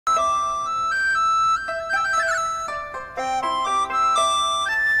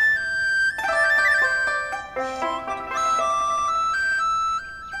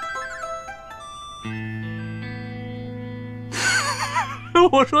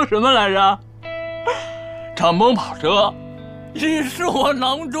我说什么来着？敞篷跑车，你是我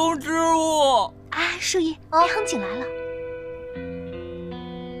囊中之物。哎，树姨，林杭景来了。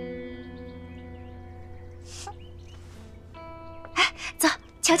哎，走，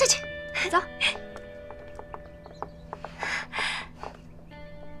瞧瞧去，走。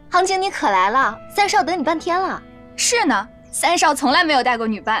杭景，你可来了，三少等你半天了。是呢，三少从来没有带过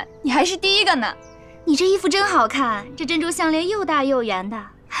女伴，你还是第一个呢。你这衣服真好看，这珍珠项链又大又圆的，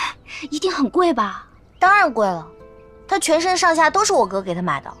一定很贵吧？当然贵了，他全身上下都是我哥给他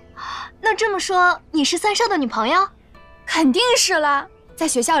买的。那这么说，你是三少的女朋友？肯定是啦，在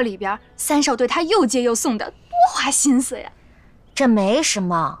学校里边，三少对他又接又送的，多花心思呀。这没什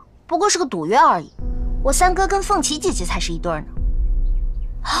么，不过是个赌约而已。我三哥跟凤琪姐姐才是一对呢。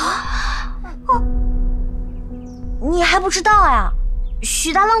你还不知道呀？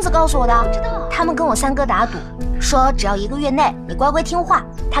许大浪子告诉我的。知道。他们跟我三哥打赌，说只要1个月内你乖乖听话，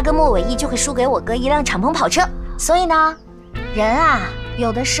他跟莫伟义就会输给我哥一辆敞篷跑车。所以呢，人啊，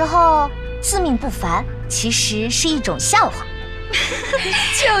有的时候自命不凡，其实是一种笑话。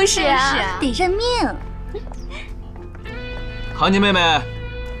就是啊，得认命。杭景妹妹，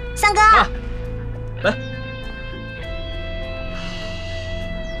三哥，来，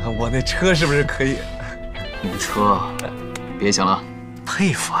我那车是不是可以？你车，别想了。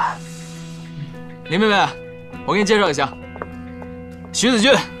佩服啊！林妹妹，我给你介绍一下，徐子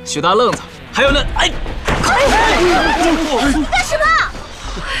俊、许大愣子，还有那你干什么？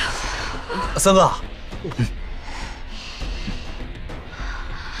三哥，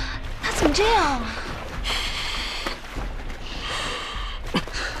他怎么这样啊？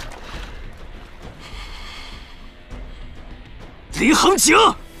林杭景，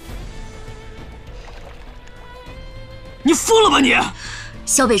你疯了吧你！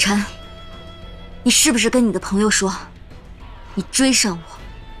萧北辰，你是不是跟你的朋友说，你追上我，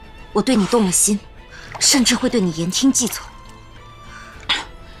我对你动了心，甚至会对你言听计从？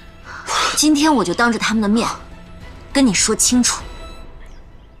今天我就当着他们的面，跟你说清楚。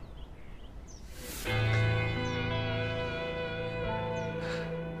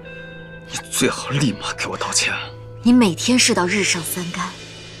你最好立马给我道歉。你每天世道日上三竿，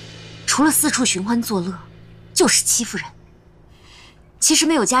除了四处寻欢作乐，就是欺负人。其实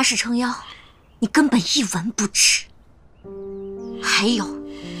没有家世撑腰，你根本一文不值。还有，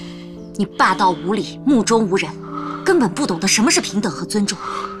你霸道无理，目中无人，根本不懂得什么是平等和尊重。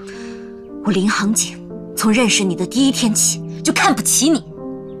我林杭景从认识你的第一天起就看不起你。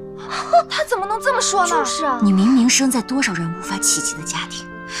他怎么能这么说呢？就是啊，你明明生在多少人无法企及的家庭，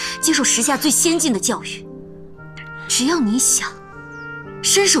接受时下最先进的教育，只要你想，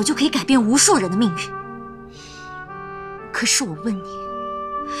伸手就可以改变无数人的命运。可是我问你，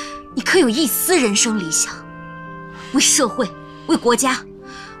你可有一丝人生理想？为社会，为国家，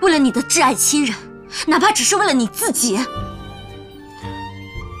为了你的挚爱亲人，哪怕只是为了你自己。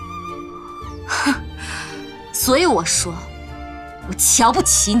哼，所以我说，我瞧不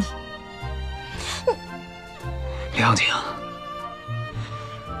起你。林杭景，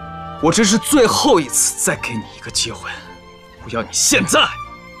我这是最后一次再给你一个机会，我要你现在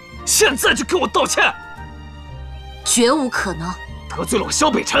就给我道歉。绝无可能。得罪了我萧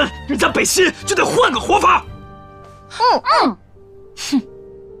北辰，人家北新就得换个活法。哼，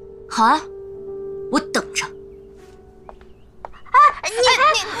好啊，我等着。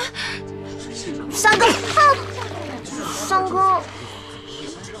三哥，三哥，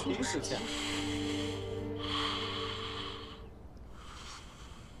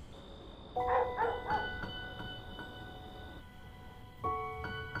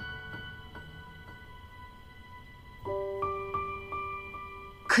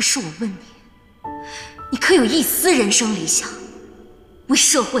可是我问你，你可有一丝人生理想？为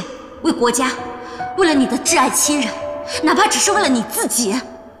社会，为国家，为了你的挚爱亲人，哪怕只是为了你自己。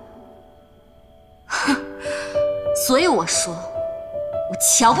哼，所以我说，我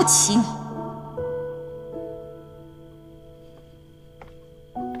瞧不起你。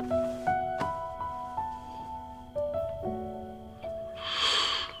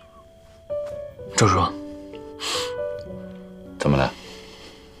周叔，怎么了？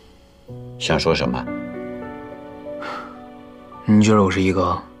想说什么？你觉得我是一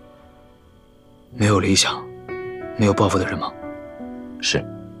个没有理想、没有抱负的人吗？是。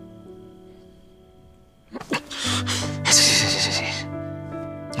行，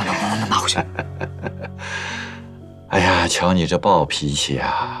拿回去。哎呀，瞧你这暴脾气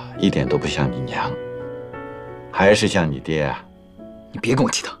啊，一点都不像你娘，还是像你爹啊。你别跟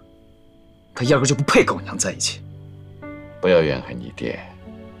我提他，他压根就不配跟我娘在一起。不要怨恨你爹，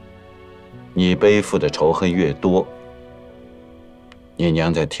你背负的仇恨越多，你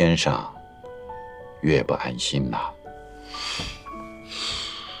娘在天上越不安心呐。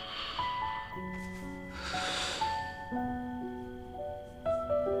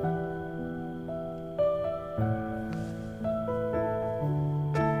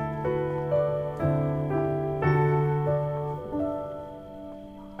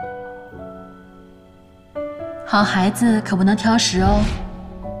好孩子可不能挑食哦，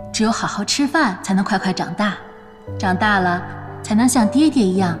只有好好吃饭，才能快快长大。长大了，才能像爹爹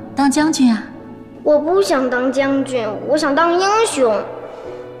一样当将军啊！我不想当将军，我想当英雄。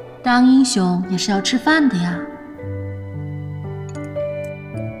当英雄也是要吃饭的呀。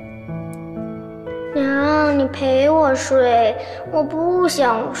娘，你陪我睡，我不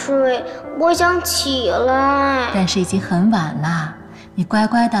想睡，我想起来。但是已经很晚了，你乖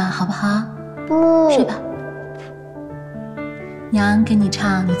乖的好不好？不，睡吧。娘给你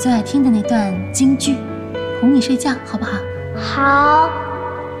唱你最爱听的那段京剧，哄你睡觉，好不好？好。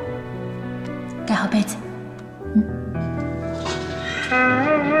盖好被子。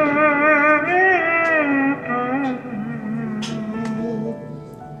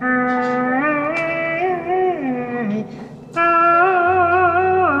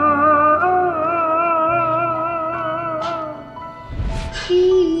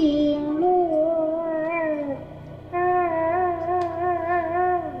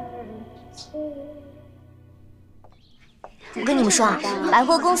我跟你们说啊，百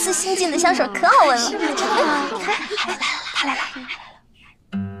货公司新进的香水可好闻了。看，他来了。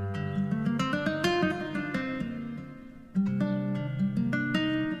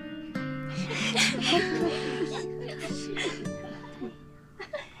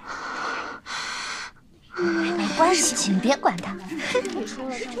没关系，你别管他。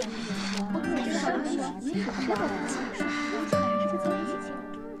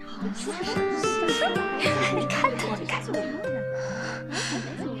你看他，你看。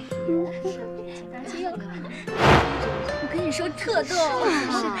我跟你说特逗，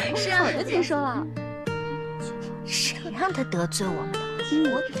是啊，我就听说了。谁让他得罪我们的？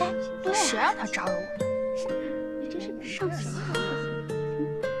活该！谁让他招惹我们？你这是上学了。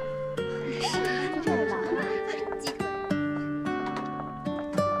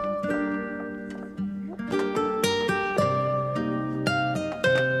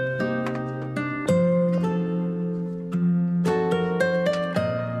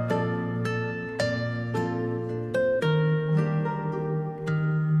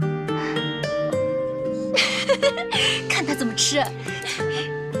看他怎么吃。